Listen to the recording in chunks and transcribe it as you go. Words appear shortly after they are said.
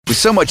With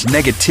so much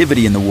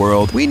negativity in the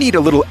world, we need a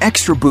little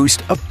extra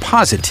boost of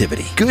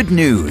positivity. Good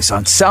news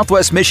on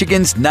Southwest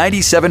Michigan's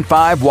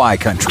 97.5 Y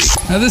Country.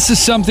 Now, this is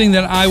something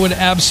that I would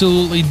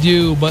absolutely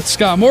do, but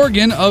Scott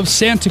Morgan of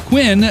Santa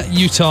Quin,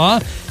 Utah,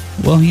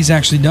 well, he's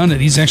actually done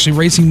it. He's actually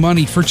raising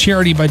money for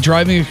charity by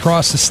driving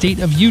across the state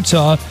of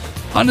Utah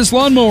on his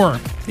lawnmower.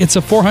 It's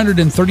a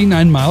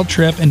 439-mile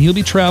trip, and he'll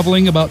be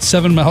traveling about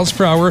 7 miles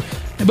per hour.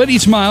 But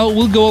each mile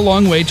will go a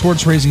long way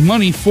towards raising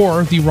money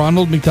for the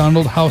Ronald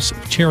McDonald House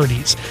of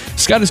Charities.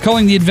 Scott is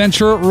calling the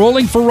adventure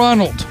Rolling for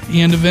Ronald,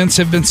 and events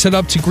have been set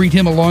up to greet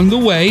him along the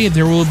way.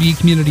 There will be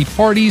community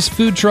parties,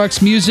 food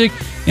trucks, music,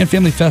 and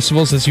family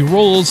festivals as he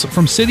rolls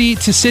from city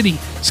to city.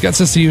 Scott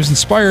says he was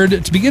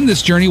inspired to begin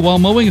this journey while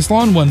mowing his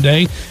lawn one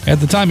day.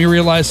 At the time, he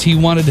realized he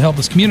wanted to help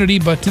his community,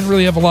 but didn't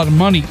really have a lot of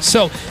money.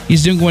 So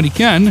he's doing what he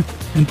can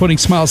and putting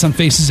smiles on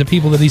faces of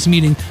people that he's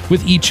meeting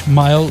with each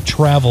mile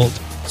traveled.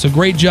 So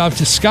great job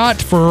to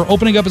Scott for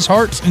opening up his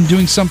heart and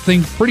doing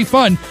something pretty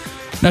fun.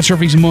 Not sure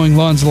if he's mowing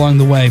lawns along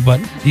the way,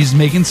 but he's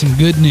making some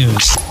good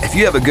news. If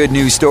you have a good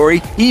news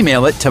story,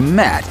 email it to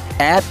Matt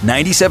at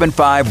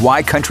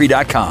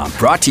 975ycountry.com.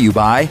 Brought to you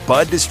by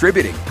Bud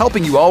Distributing,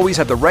 helping you always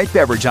have the right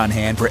beverage on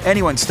hand for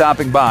anyone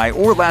stopping by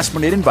or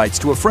last-minute invites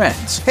to a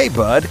friend's. Hey,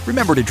 Bud,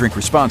 remember to drink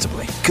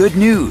responsibly. Good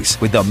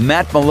news with the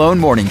Matt Malone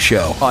Morning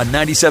Show on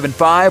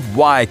 97.5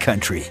 Y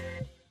Country.